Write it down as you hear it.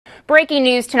Breaking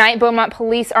news tonight, Beaumont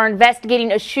Police are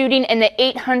investigating a shooting in the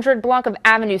 800 block of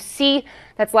Avenue C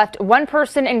that's left one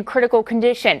person in critical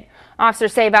condition.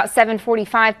 Officers say about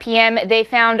 7:45 p.m. they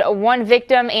found one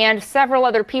victim and several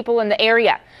other people in the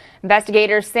area.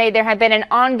 Investigators say there had been an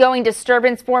ongoing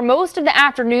disturbance for most of the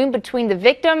afternoon between the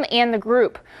victim and the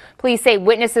group. Police say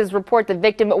witnesses report the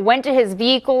victim went to his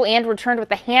vehicle and returned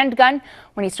with a handgun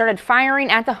when he started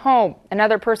firing at the home.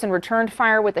 Another person returned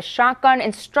fire with a shotgun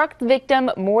and struck the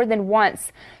victim more than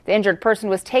once. The injured person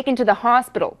was taken to the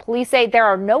hospital. Police say there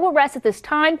are no arrests at this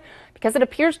time because it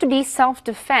appears to be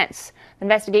self-defense. The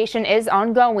investigation is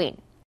ongoing.